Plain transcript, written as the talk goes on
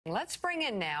Let's bring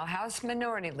in now House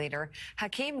Minority Leader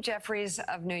Hakeem Jeffries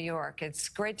of New York. It's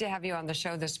great to have you on the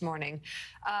show this morning.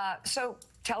 So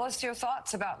tell us your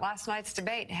thoughts about last night's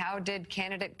debate. How did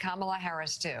candidate Kamala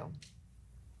Harris do?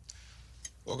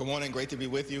 Well, good morning. Great to be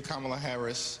with you. Kamala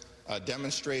Harris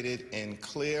demonstrated in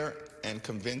clear and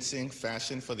convincing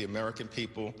fashion for the American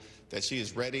people that she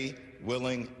is ready,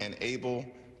 willing, and able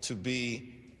to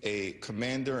be a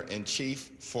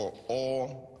commander-in-chief for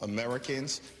all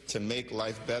Americans, to make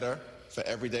life better for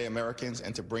everyday Americans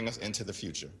and to bring us into the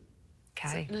future.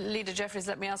 Okay. So, Leader Jeffries,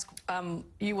 let me ask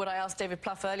you what I asked David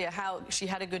Plouffe earlier, how she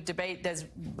had a good debate. There's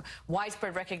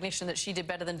widespread recognition that she did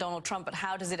better than Donald Trump, but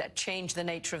how does it change the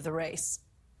nature of the race?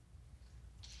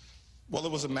 Well,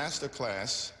 it was a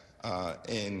masterclass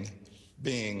in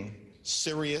being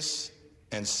serious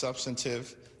and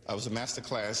substantive. It was a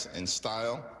masterclass in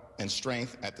style and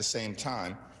strength at the same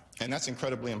time. And that's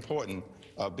incredibly important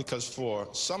because for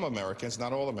some Americans,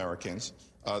 not all Americans,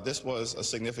 this was a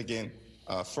significant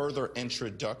further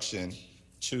introduction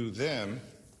to them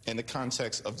in the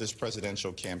context of this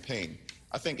presidential campaign.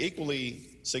 I think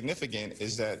equally significant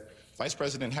is that Vice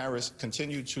President Harris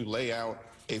continued to lay out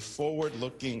a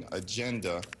forward-looking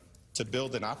agenda to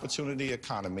build an opportunity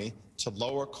economy, to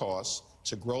lower costs,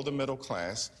 to grow the middle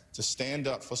class, to stand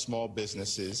up for small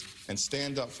businesses and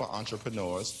stand up for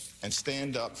entrepreneurs and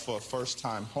stand up for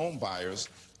first-time home buyers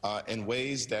in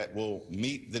ways that will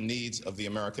meet the needs of the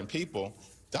American people.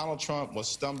 Donald Trump was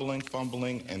stumbling,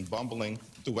 fumbling, and bumbling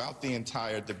throughout the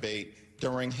entire debate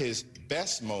during his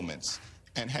best moments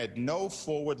and had no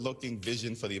forward-looking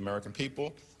vision for the American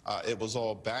people. It was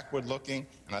all backward-looking,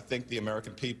 and I think the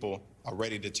American people are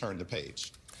ready to turn the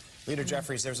page. Leader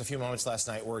Jeffries, there was a few moments last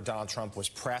night where Donald Trump was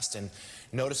pressed and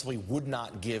noticeably would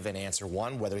not give an answer.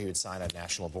 One, whether he would sign a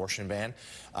national abortion ban.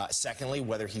 Secondly,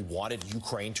 whether he wanted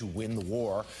Ukraine to win the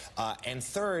war. And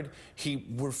third, he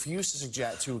refused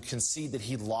to concede that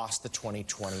he lost the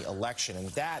 2020 election. And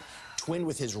that, twinned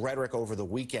with his rhetoric over the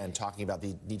weekend, talking about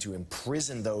the need to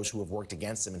imprison those who have worked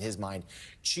against him, in his mind,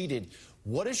 cheated.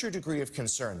 What is your degree of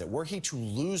concern that were he to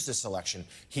lose this election,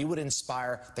 he would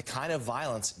inspire the kind of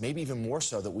violence, maybe even more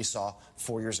so, that we saw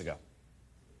 4 years ago?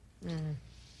 Well,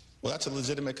 that's a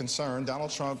legitimate concern.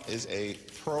 Donald Trump is a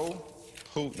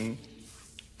pro-Putin,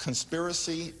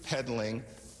 conspiracy-peddling,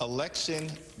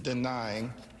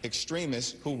 election-denying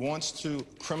extremist who wants to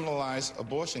criminalize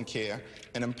abortion care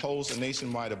and impose a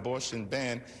nationwide abortion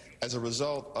ban as a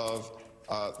result of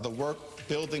the work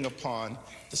building upon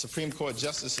the Supreme Court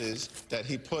justices that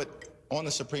he put on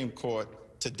the Supreme Court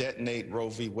to detonate Roe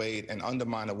v. Wade and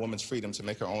undermine a woman's freedom to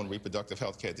make her own reproductive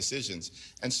health care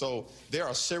decisions. And so there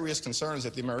are serious concerns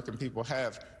that the American people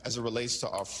have as it relates to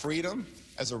our freedom,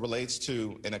 as it relates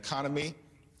to an economy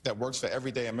that works for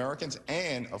everyday Americans,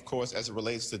 and, of course, as it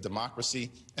relates to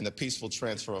democracy and the peaceful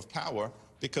transfer of power,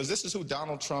 because this is who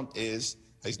Donald Trump is.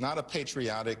 He's not a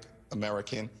patriotic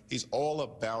American. He's all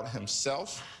about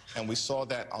himself, and we saw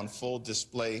that on full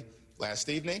display last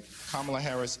evening. Kamala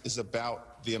Harris is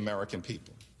about the American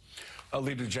people.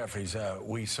 Leader Jeffries,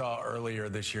 we saw earlier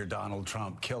this year Donald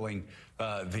Trump killing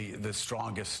the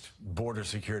strongest border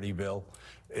security bill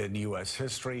in U.S.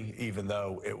 history, even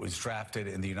though it was drafted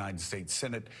in the United States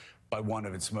Senate by one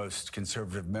of its most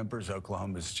conservative members,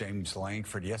 Oklahoma's James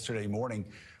Lankford. Yesterday morning,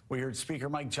 we heard Speaker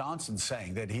Mike Johnson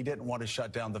saying that he didn't want to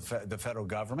shut down the federal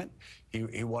government.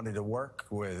 He wanted to work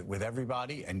with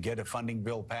everybody and get a funding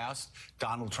bill passed.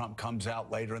 Donald Trump comes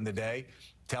out later in the day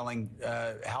telling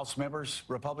House members,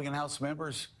 Republican House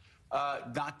members,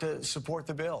 not to support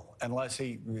the bill unless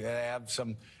he have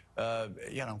some,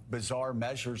 bizarre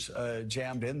measures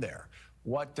jammed in there.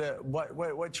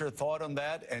 What's your thought on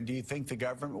that? And do you think the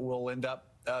government will end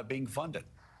up being funded?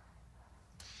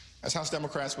 As House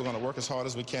Democrats, we're going to work as hard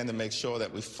as we can to make sure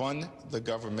that we fund the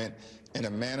government in a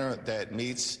manner that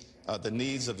meets the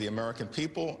needs of the American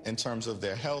people in terms of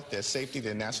their health, their safety,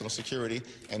 their national security,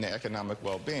 and their economic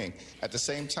well-being. At the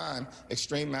same time,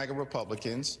 extreme MAGA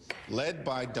Republicans, led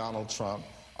by Donald Trump,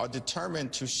 are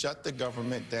determined to shut the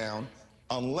government down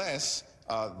unless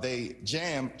they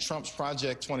jam Trump's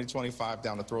Project 2025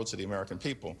 down the throats of the American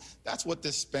people. That's what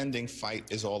this spending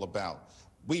fight is all about.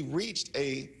 We reached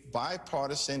a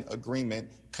bipartisan agreement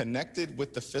connected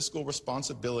with the Fiscal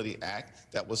Responsibility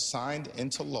Act that was signed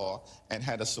into law and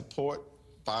had a support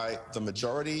by the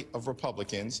majority of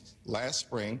Republicans last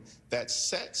spring that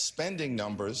set spending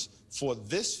numbers for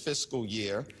this fiscal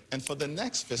year and for the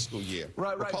next fiscal year.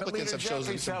 Right. Republicans have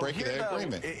chosen to break their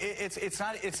agreement. It's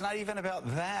not even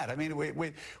about that. I mean,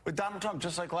 with Donald Trump,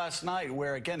 just like last night,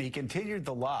 where, again, he continued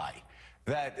the lie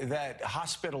that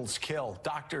hospitals kill,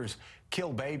 doctors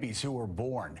kill babies who were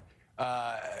born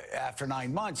after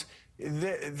 9 months.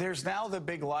 there's now the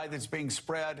big lie that's being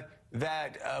spread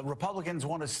that Republicans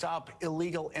want to stop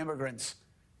illegal immigrants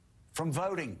from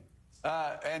voting.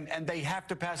 And they have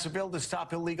to pass a bill to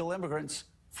stop illegal immigrants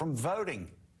from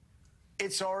voting.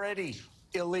 It's already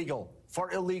illegal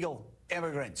for illegal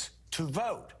immigrants to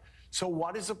vote. So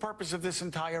what is the purpose of this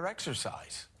entire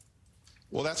exercise?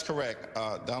 Well, that's correct.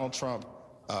 Donald Trump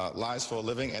lies for a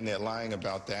living, and they're lying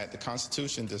about that. The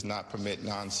Constitution does not permit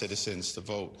non-citizens to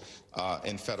vote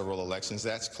in federal elections.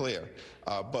 That's clear.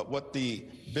 But what the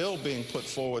bill being put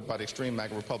forward by the extreme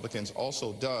MAGA Republicans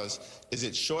also does is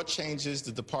it shortchanges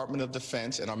the Department of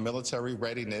Defense and our military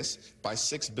readiness by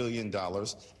 $6 billion.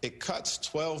 It cuts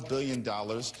 $12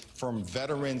 billion from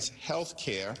veterans' health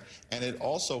care, and it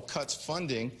also cuts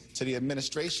funding to the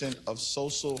administration of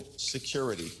Social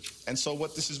Security. And so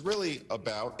what this is really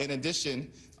about, in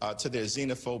addition to their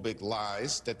xenophobic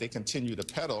lies that they continue to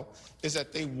peddle, is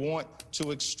that they want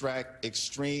to extract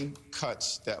extreme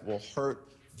cuts that will hurt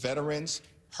veterans,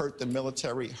 hurt the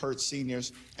military, hurt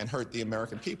seniors, and hurt the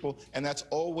American people. And that's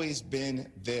always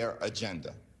been their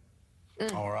agenda.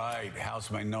 All right.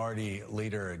 House Minority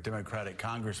Leader, Democratic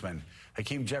Congressman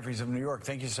Hakeem Jeffries of New York,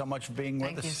 thank you so much for being with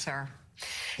us. Thank you, sir.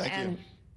 Thank you.